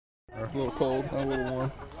A little cold, a little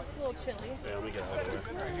warm. It's a little chilly. Yeah, let me get out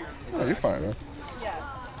of there. Oh, you're fine, man. Yeah.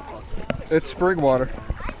 It's spring water. It's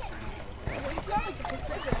not like the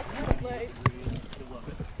Pacific, like...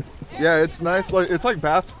 Yeah, it's nice. Like it's like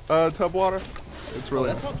bath tub water. It's really.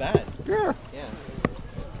 Oh, that's not bad. Yeah. Yeah.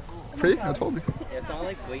 See, I told you. Yeah, it's not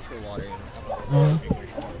like glacier water. Are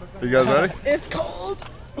you guys ready? It's cold!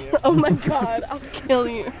 Oh my god, I'll kill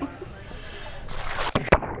you.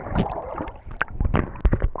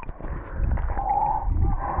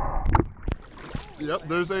 Yep,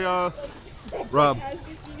 there's a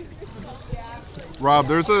Rob,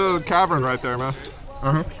 there's a cavern right there, man.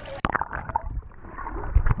 Uh-huh.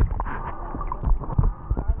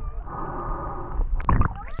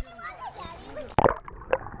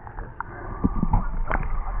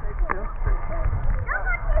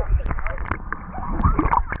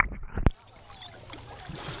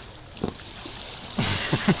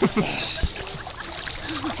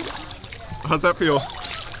 How's that feel? Like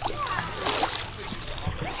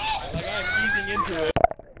I'm easing into it.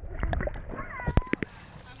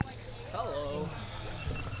 Hello.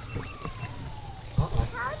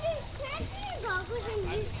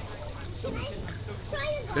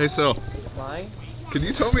 Hey, so, Mine? can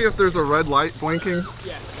you tell me if there's a red light blinking?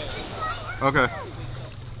 Yeah. Okay.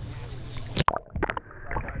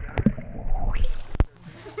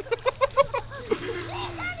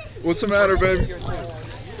 What's the matter, baby? I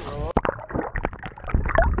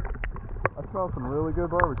smell some really good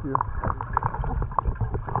barbecue.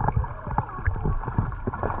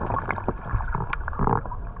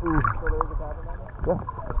 Ooh. Yeah,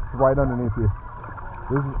 it's right underneath you.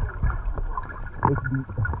 It's deep.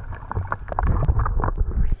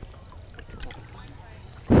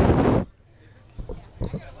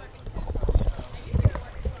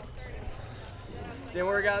 Didn't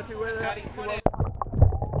work out too well.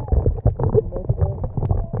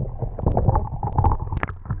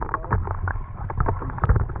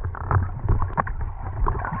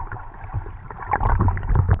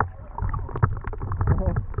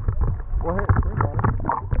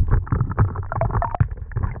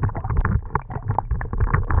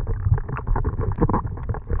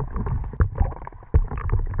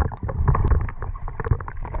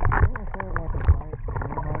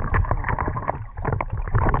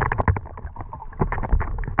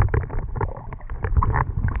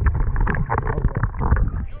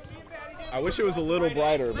 I wish it was a little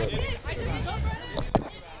brighter, but...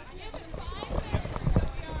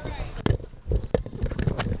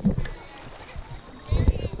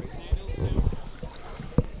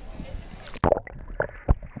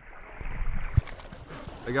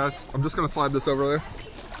 Hey guys, I'm just gonna slide this over there.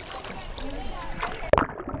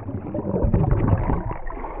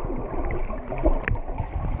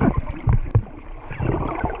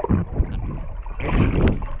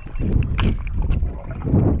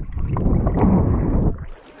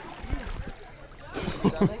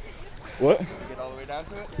 What? Did you get all the way down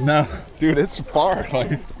to it? No, dude, it's far.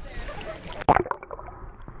 Like.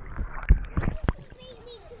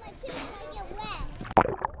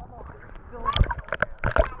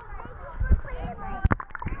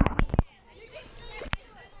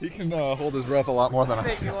 He can hold his breath a lot more than I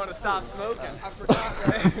Make can. me want to stop smoking. I forgot.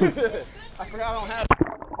 I forgot I don't have.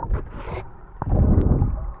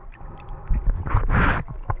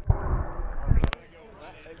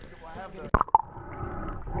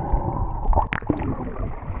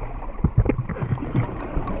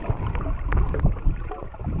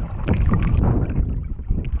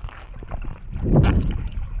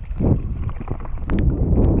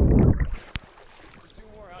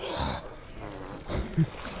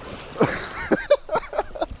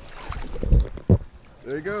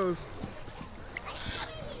 There he goes.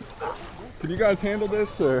 Can you guys handle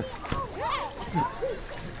this, or?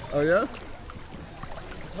 Oh yeah?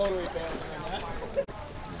 Totally failing on that.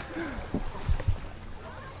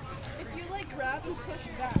 If you like grab and push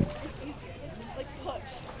back, it's easier. Like push.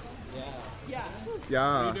 Yeah. Yeah.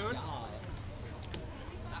 Yeah. What are you doing?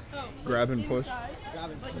 Oh, Grab and push. inside,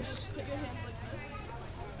 Grab and like push. just put your hands like this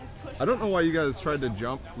and push. I don't know why you guys tried to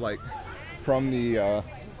jump like from the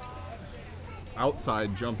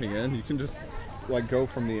outside jumping in. You can just like go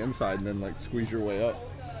from the inside and then like squeeze your way up.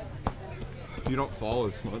 You don't fall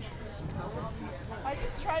as much. I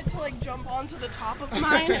just tried to like jump onto the top of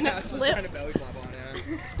mine and it Trying to flipped. belly flop on it.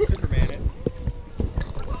 Superman it.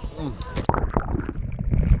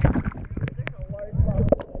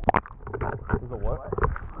 There's a what?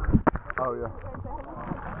 Oh yeah.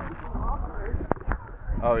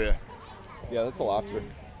 Oh yeah. Yeah, that's a lobster.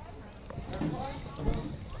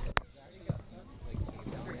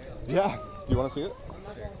 Yeah. Do you want to see it?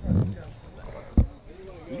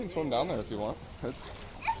 You can swim down there if you want.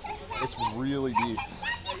 It's really deep.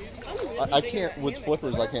 I can't, with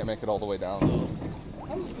flippers, I can't make it all the way down.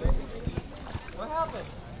 What happened?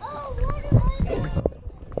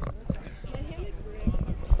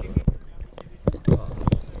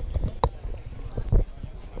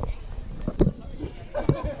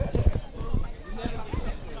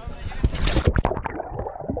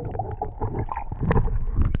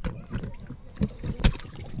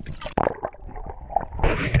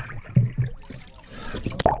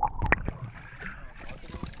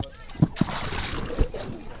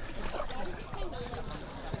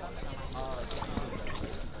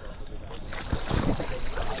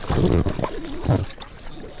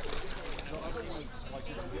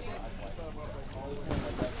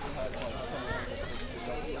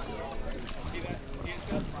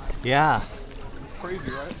 Yeah.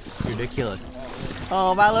 Crazy, right? Ridiculous.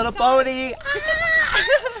 Oh, my little pony!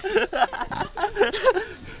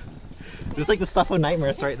 This is like the stuff of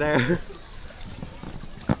nightmares right there. I'm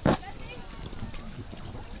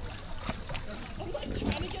like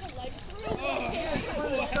trying to get a leg through.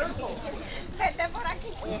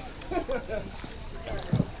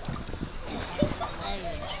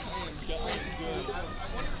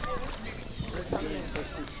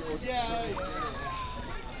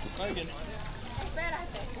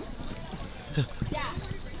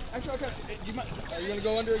 Actually, okay. Are you gonna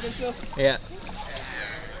go under again still? Yeah.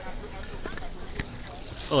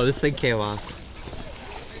 Oh, this thing came off.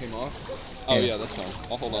 Came off? Oh yeah, that's fine.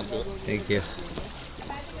 I'll hold on to it. Thank you.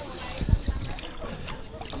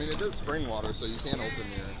 I mean, it does spring water, so you can't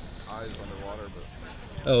open your eyes underwater, but...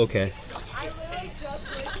 Oh, okay. I literally just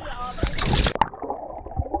went to the office.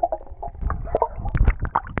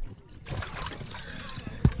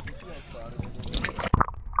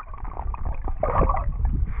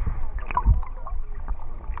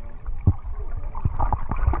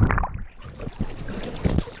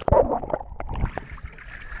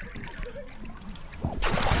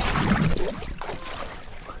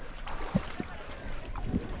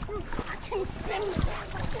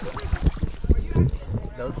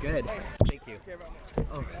 That was good. Thank you.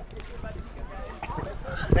 Oh.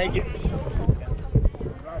 Thank you.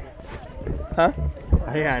 Huh?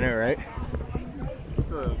 Yeah, I know, right?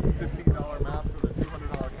 It's a $15 mask with a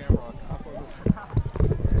 $200 camera on top of it.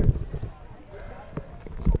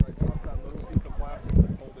 I tossed that little piece of plastic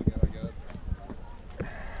that's holding it, I guess.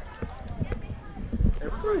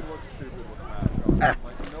 Everybody looks stupid with a mask on.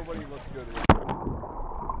 Like, nobody looks good with it.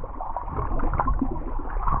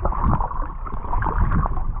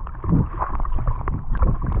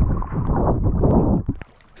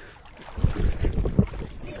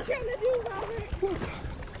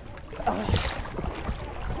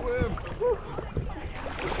 Swim!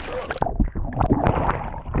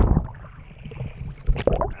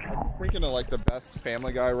 I'm thinking of like the best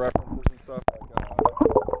Family Guy references and stuff. Like,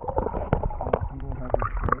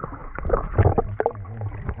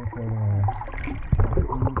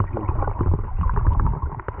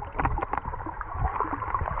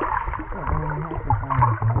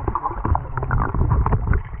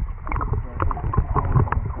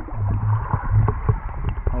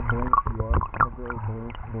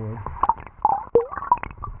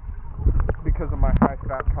 because of my high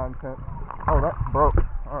fat content. Oh, that broke.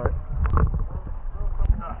 Alright.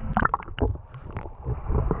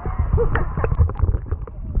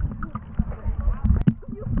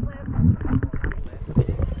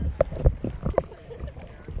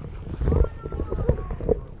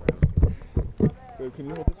 Babe, can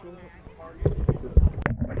you hold this really quick?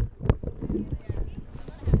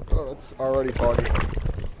 Oh, that's already foggy.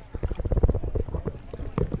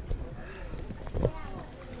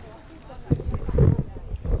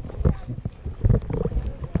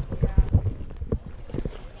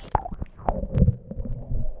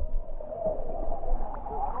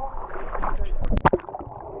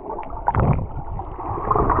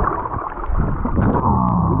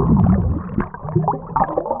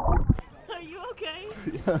 Are you okay?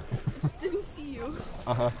 Yeah. Didn't see you.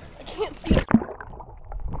 Uh-huh. I can't see you.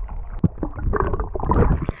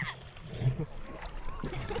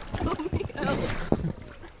 Pull me out.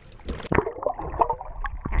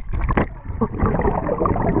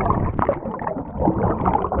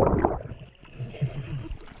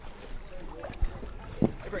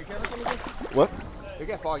 What? It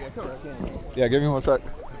got foggy. I couldn't see anything. Yeah, give me 1 sec.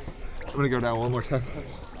 I'm gonna go down one more time.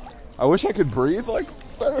 I wish I could breathe like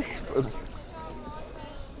better, but...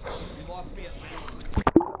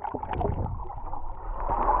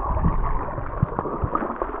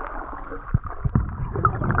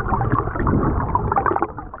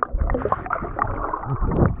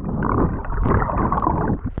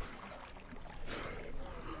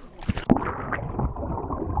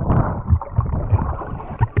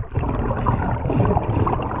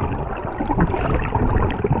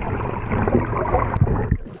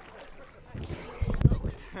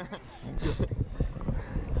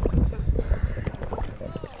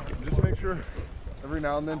 Just make sure every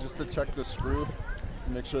now and then just to check the screw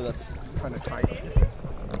and make sure that's kind of tight.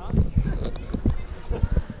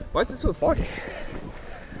 Why is it so foggy?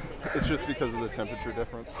 It's just because of the temperature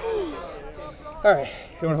difference. All right,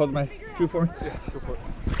 you want to hold my shoe for me? Yeah, go for it.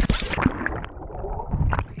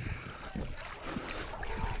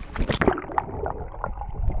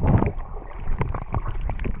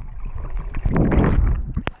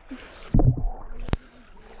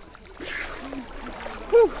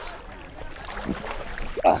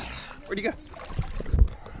 Where'd you go?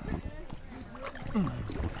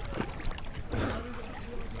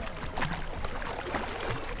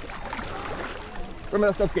 Where am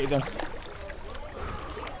I stuff skate then?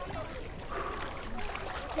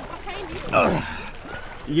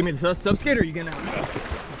 You give me the sub skate or are you gonna? Does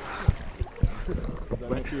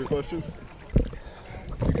that answer your question?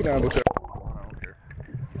 You can have whichever. I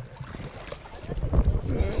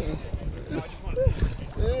don't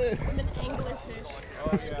care. I'm an anglerfish.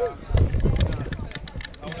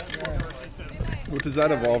 What does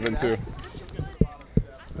that evolve into?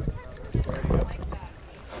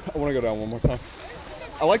 I want to go down one more time.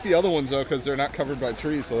 I like the other ones though because they're not covered by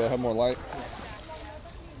trees, so they have more light.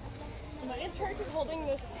 Am I in charge of holding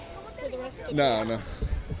this for the rest of the No, no.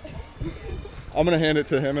 I'm gonna hand it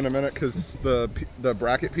to him in a minute because the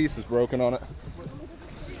bracket piece is broken on it.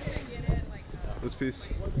 This piece.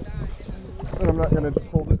 And I'm not gonna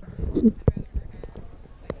just hold it.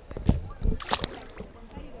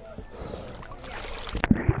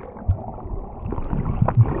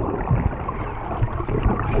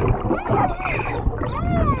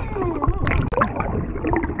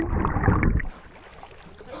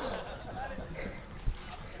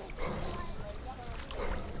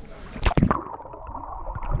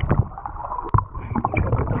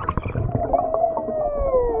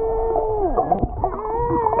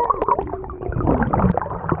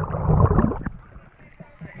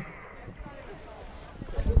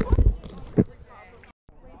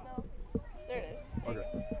 There it is. Okay.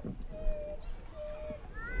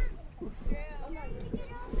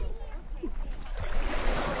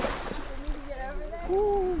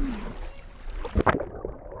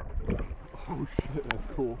 Oh shit, that's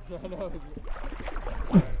cool. I know.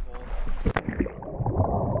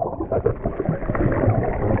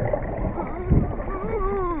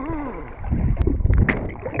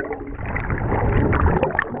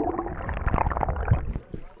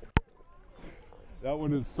 That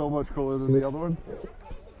one is so much cooler than the other one.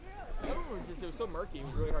 The other one was just, it was so murky, it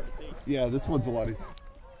was really hard to see. Yeah, this one's a lot easier.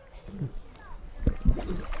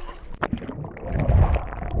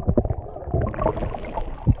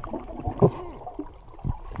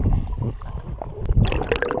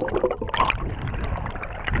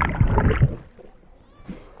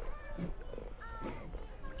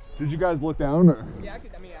 Did you guys look down? Or? Yeah, I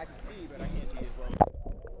could see, but I can't see as well.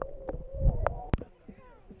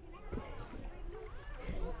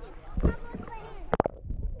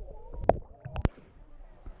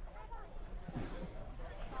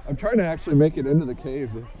 I'm trying to actually make it into the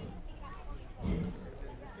cave. Super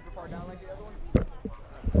far down like the other one?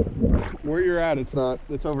 Where you're at, it's not.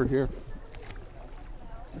 It's over here.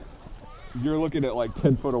 You're looking at like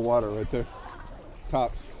 10 foot of water right there.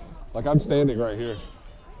 Tops. Like I'm standing right here.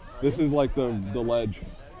 This is like the ledge.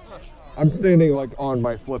 I'm standing like on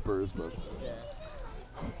my flippers, but.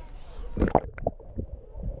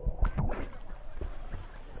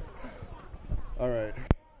 All right.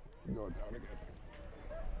 Going down again.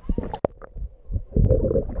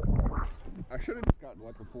 I should have just gotten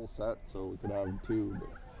like a full set so we could have two, but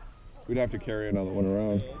we'd have to carry another one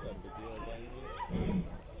around.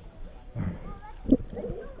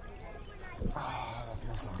 Ah, that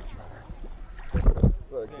feels so much better.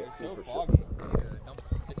 But I can't see for sure.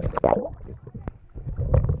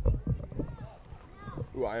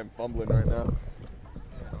 Ooh, I am fumbling right now.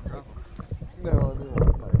 No, I mean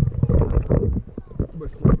like my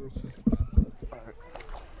flippers. Alright.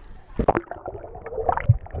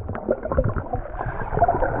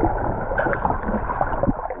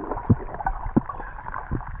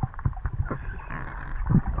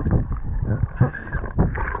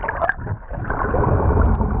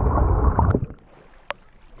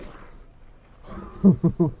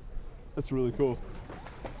 That's really cool.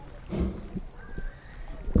 You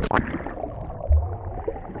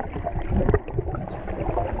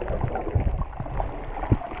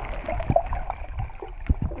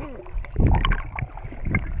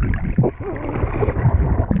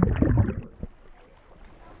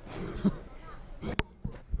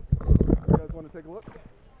guys want to take a look?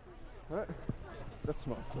 All right. That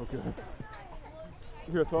smells so good.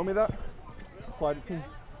 Here, throw me that. Slide it to me.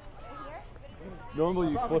 Normally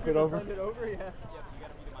you flip it over. Turned it over, yeah.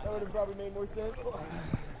 That would have probably made more sense.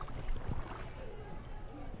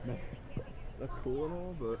 That's cool and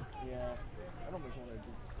all, but Yeah. I don't think I want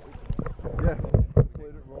to yeah,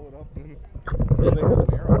 inflate it, roll it up, and they have an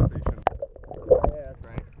air station. Yeah, that's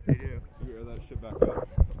right. They do. You air that shit back up.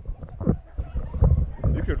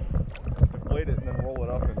 You could inflate it and then roll it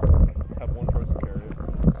up and have one person carry it.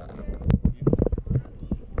 Easy.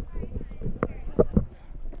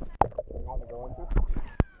 You want to go into it?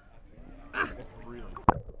 It's really.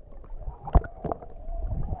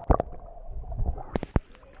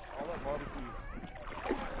 All that barbecue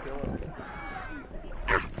killing me.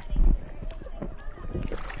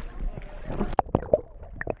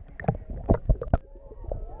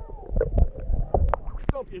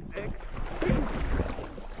 Don't be a dick.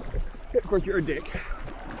 Of course, you're a dick.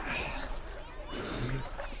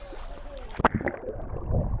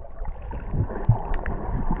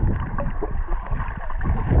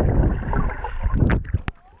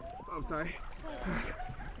 Oh, I'm sorry.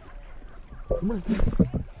 Come on.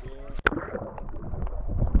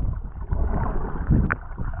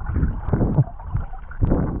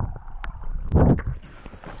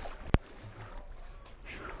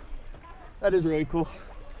 That is really cool.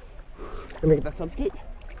 Can we get that subskate?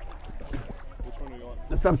 Which one do you want?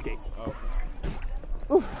 The subskate.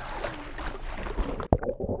 Oh.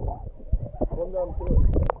 Come down to it.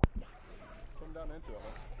 Come down into it.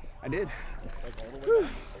 I did. Like all the way down.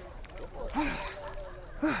 Go for it.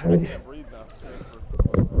 I can't breathe now.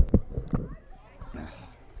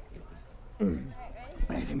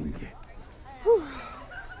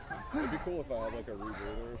 It'd be cool if I had like a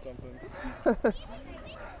rebreather or something.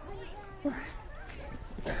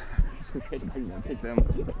 Take them.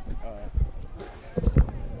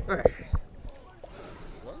 Alright.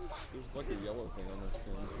 What? There's like a yellow thing on this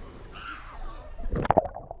screen.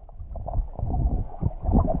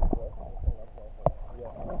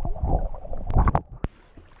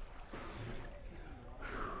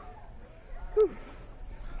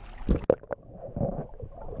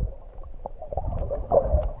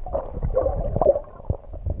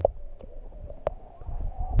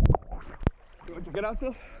 You want to get out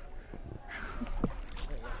still?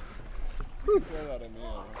 Throw that in the air.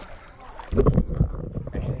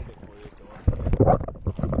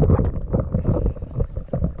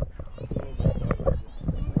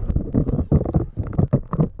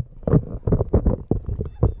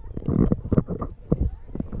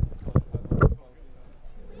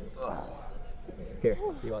 Here,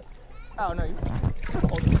 you want? Oh no, you.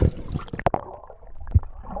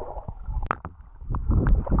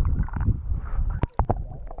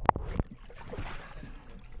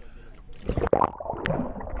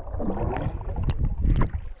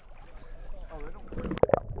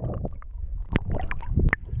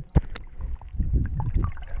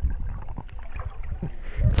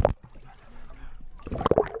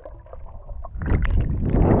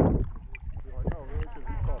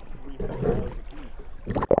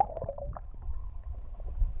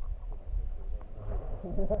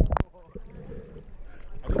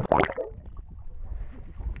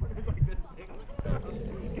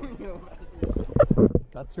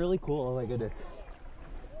 That's really cool. Oh my goodness.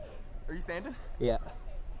 Are you standing? Yeah.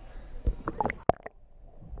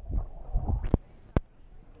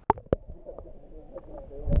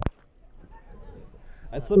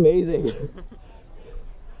 That's amazing.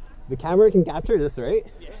 The camera can capture this, right?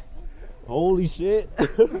 Yeah. Holy shit.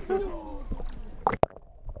 That's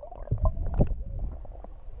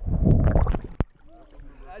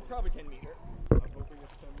probably 10 meters. I'm hoping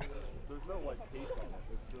it's 10 minutes. There's no like pace on it.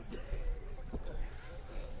 It's just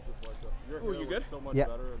like that. Your hair you good? looks so much Yeah.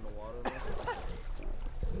 better in the water now.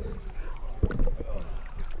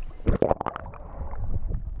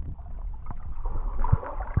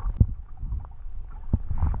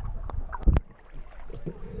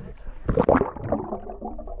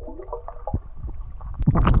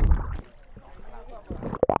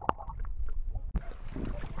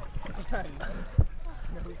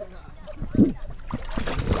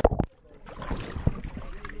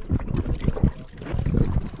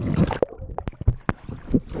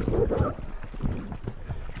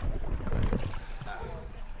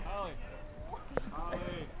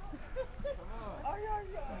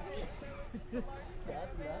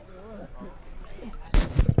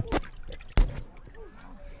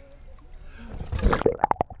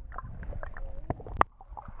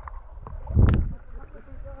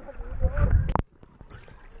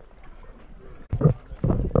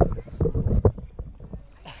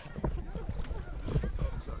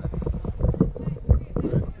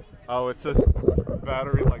 Oh, it's just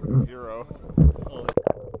battery like 0.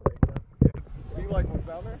 See like what's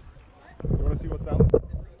down there? You want to see what's down there?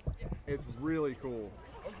 It's really cool.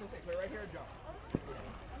 I was gonna say, play right here, jump.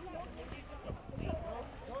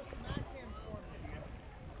 Don't smack him for me.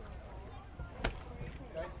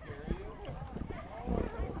 Did I scare you? Oh, I'm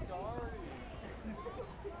so sorry.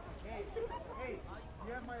 Hey,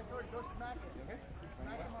 you have my authority. Go smack him, okay?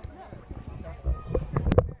 Smack him on the head.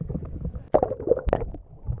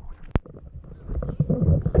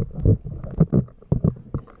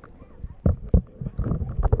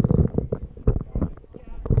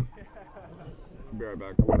 Be right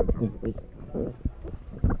back. I want to jump.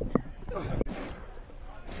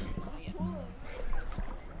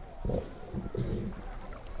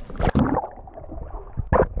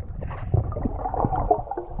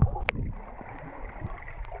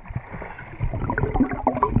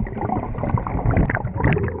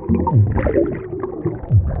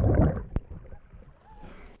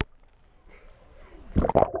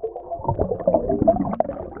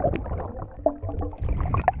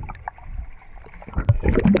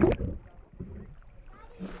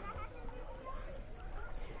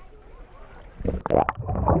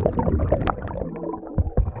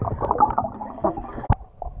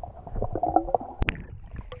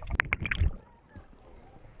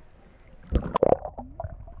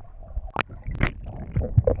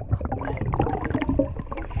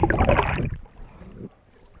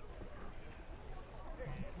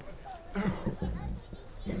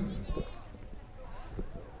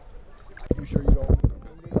 You sure you don't want to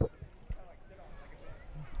jump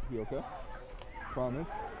in? You okay?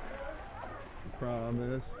 Promise?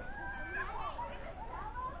 Promise?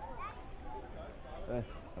 Hey,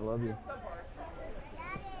 I love you.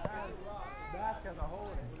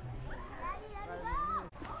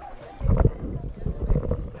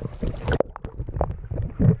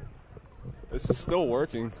 This is still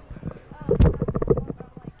working.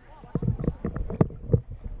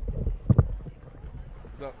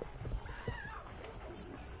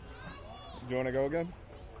 Do you want to go again?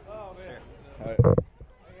 Oh, man. Alright.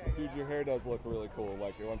 Dude, your hair does look really cool,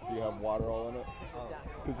 like once you have water all in it.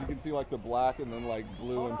 Because you can see like the black and then like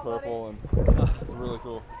blue and purple, and it's really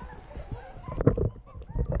cool.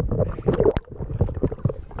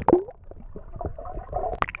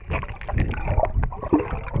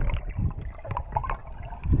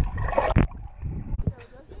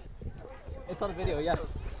 It's on a video, yeah.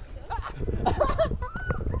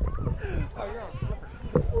 Oh, you're on flippers.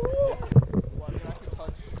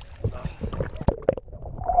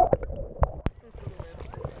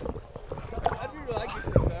 I'd be really like this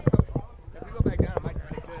though. If we go back down, I might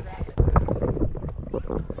take this.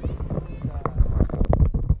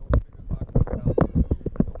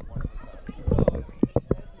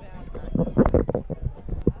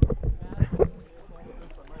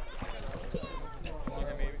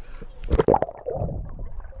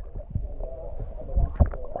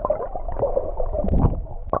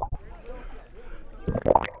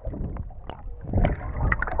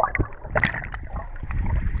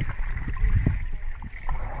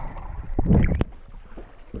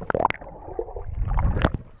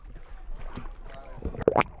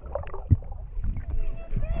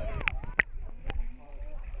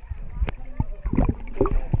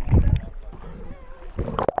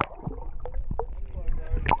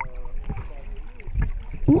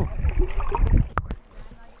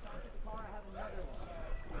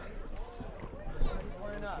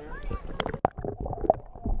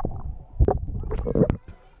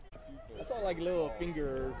 I saw like little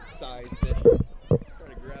finger size fish. Trying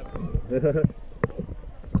to grab it.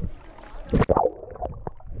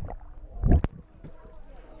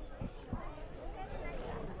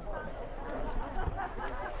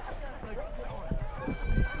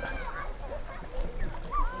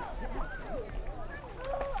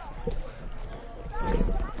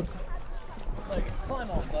 Like, climb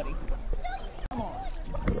on, buddy. Come on.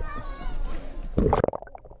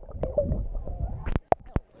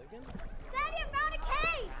 Daddy, I found a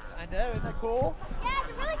cave! I know, isn't that cool? Yeah,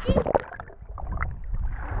 it's a really deep.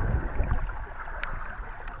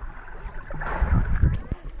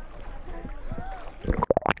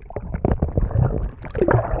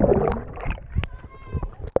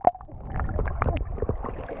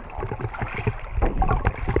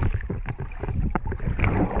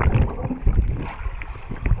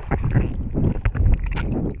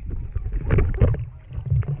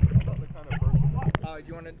 Do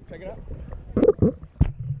you want to check it out?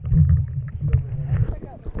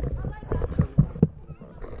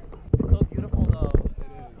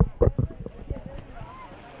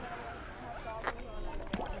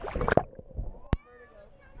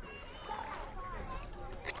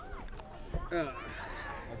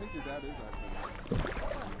 I think your dad is actually.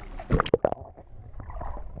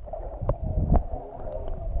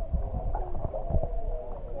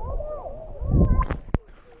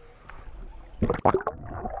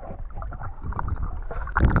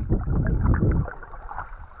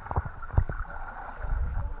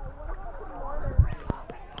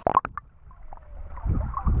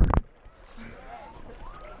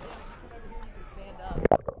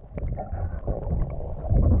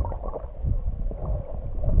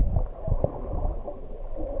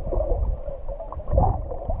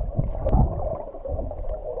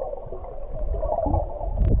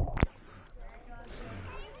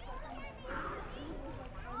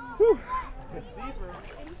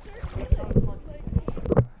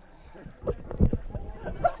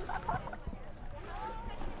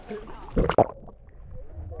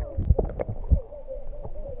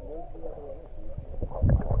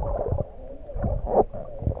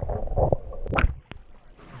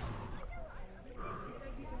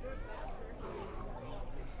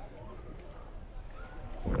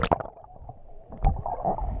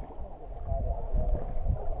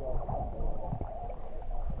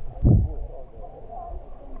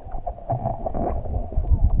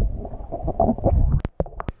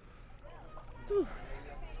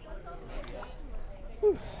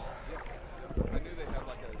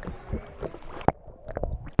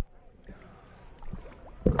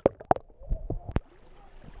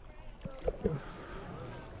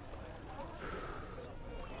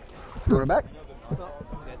 You want it back?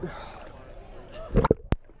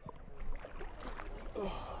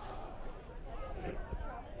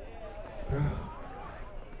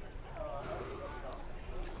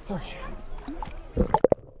 Okay.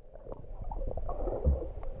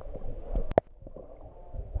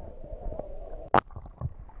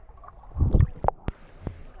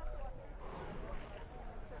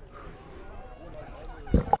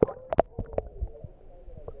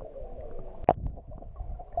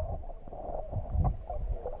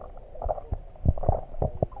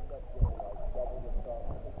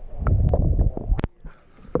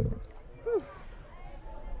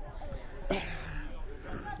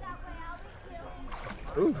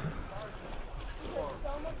 Ooh.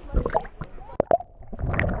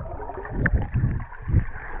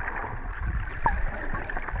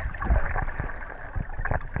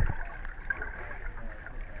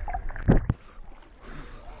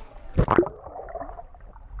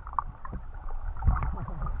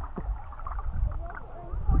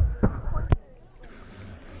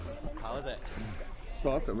 How is it? It's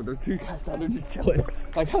awesome, but there's two guys down there just chilling.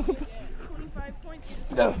 Like, how the 25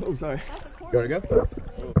 points. No, I'm sorry. That's a You quarter. wanna go?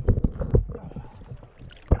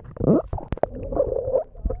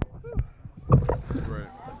 Right.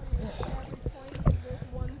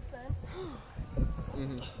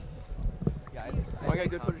 Yeah, I got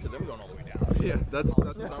good footage of them going all the way down. Yeah, that's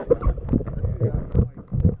not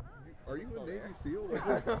Are you a Navy SEAL? Like,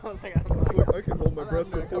 I can hold my breath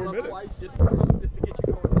for 4 minutes. Twice just to get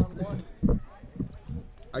you going down once.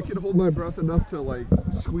 I can hold my breath enough to like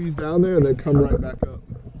squeeze down there and then come right back up.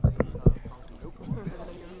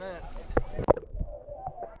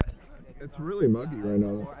 It's really muggy right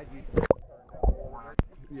now.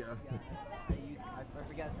 Yeah. I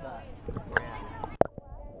forget that.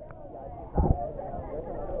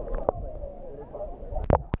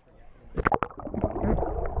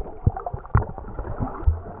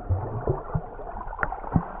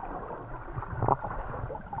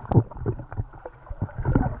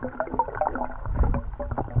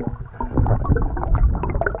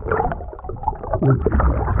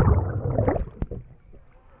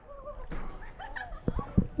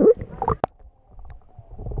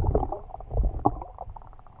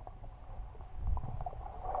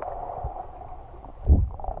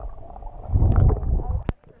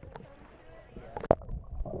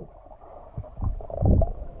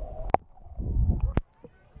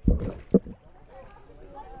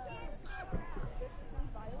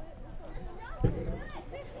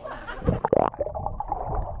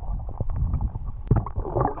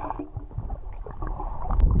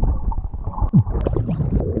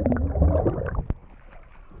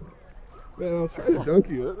 Man, I was trying to dunk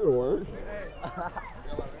you. That didn't work.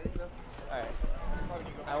 Alright.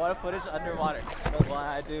 I want footage underwater.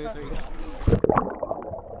 1, 2, 3.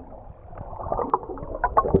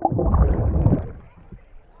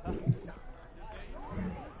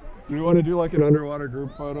 Do you want to do like an underwater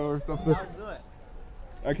group photo or something? Let's do it.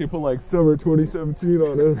 I can put like summer 2017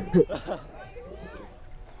 on it.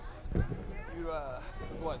 You,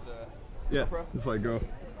 what, Yeah, GoPro? just like go.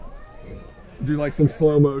 Do like some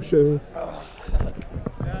slow motion.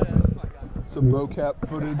 some mocap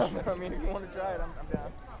footage. I mean, if you want to try it, I'm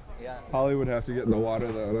down. Yeah. Holly would have to get in the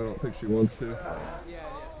water though, and I don't think she wants to.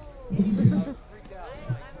 Yeah.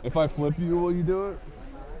 If I flip you, will you do it?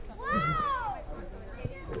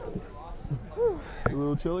 A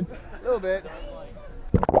little chilly? A little bit.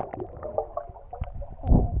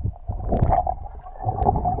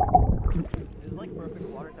 It's like perfect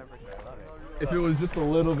water temperature. I love it. If it was just a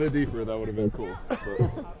little bit deeper, that would have been cool.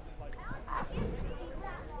 But...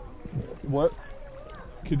 What?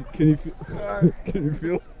 Can you feel? Can you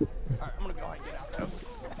feel? Alright, I'm gonna go ahead and get out now.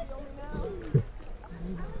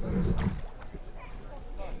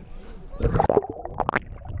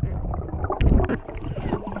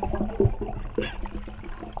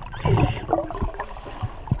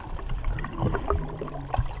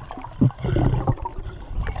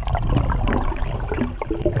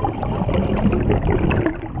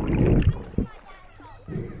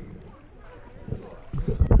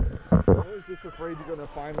 I was just afraid you're gonna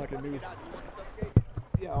find like a new.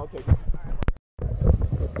 Yeah, I'll take it.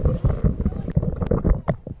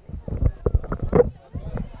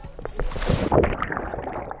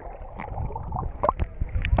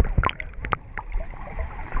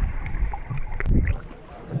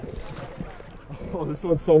 Oh, this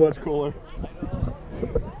one's so much cooler.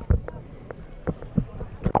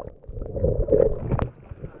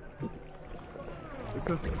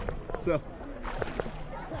 So.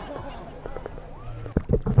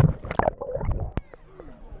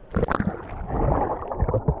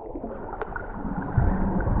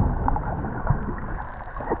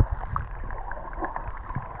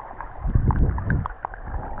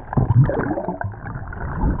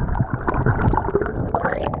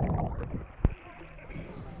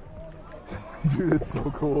 Dude, it's so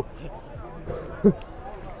cool.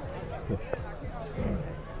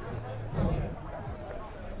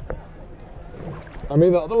 I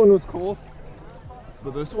mean, the other one was cool,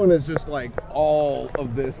 but this one is just like all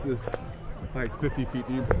of this is like 50 feet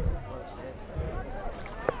deep.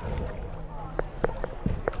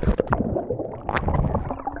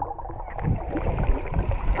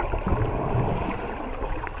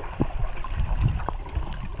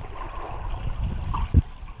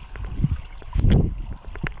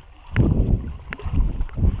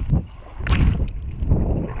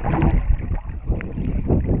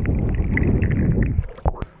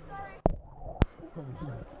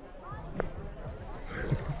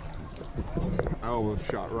 I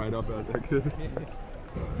almost shot right up at that kid.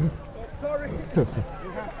 Sorry.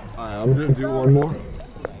 Alright, I'm gonna do one more.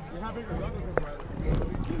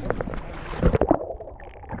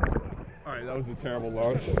 Alright, that was a terrible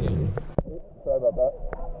launch. Sorry about that.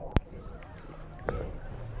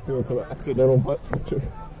 Doing some accidental butt touching.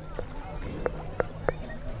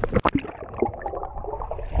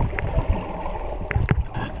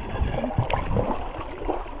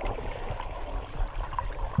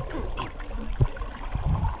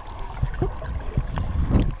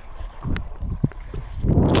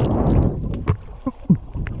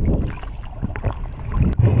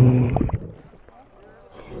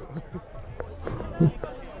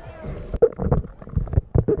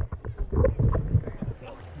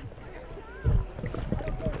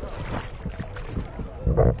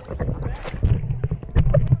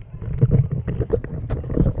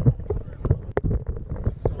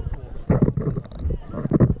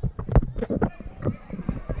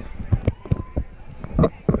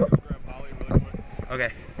 Okay.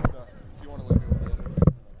 If you want to let me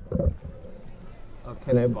with it. Oh,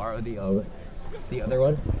 can I borrow the other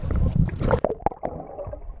one?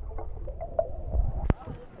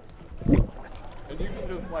 And you can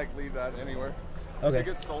just like leave that anywhere. Okay. If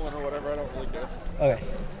it gets stolen or whatever, I don't really care. Okay.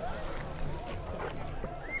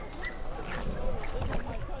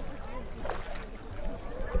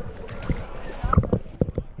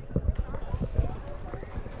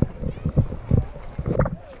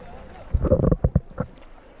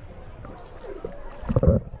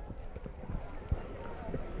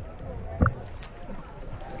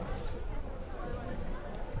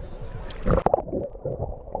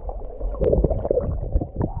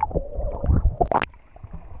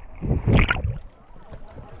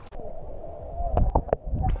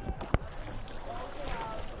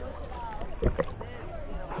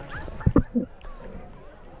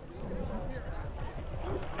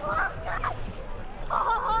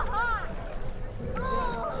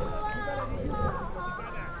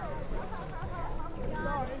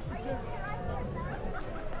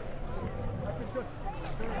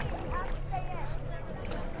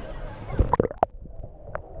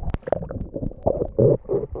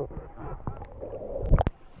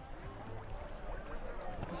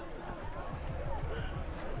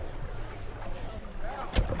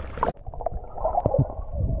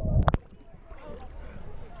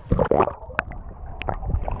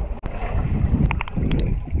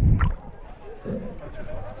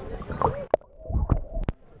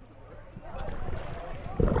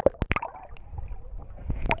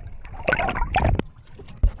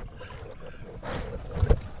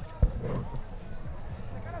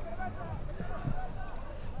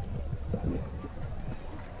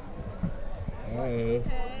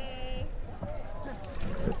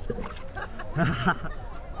 You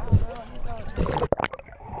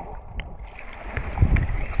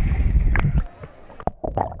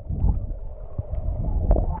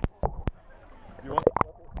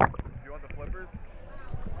want the flippers?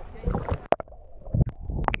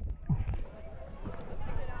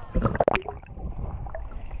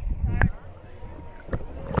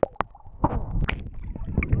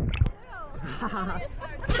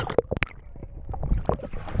 Ew.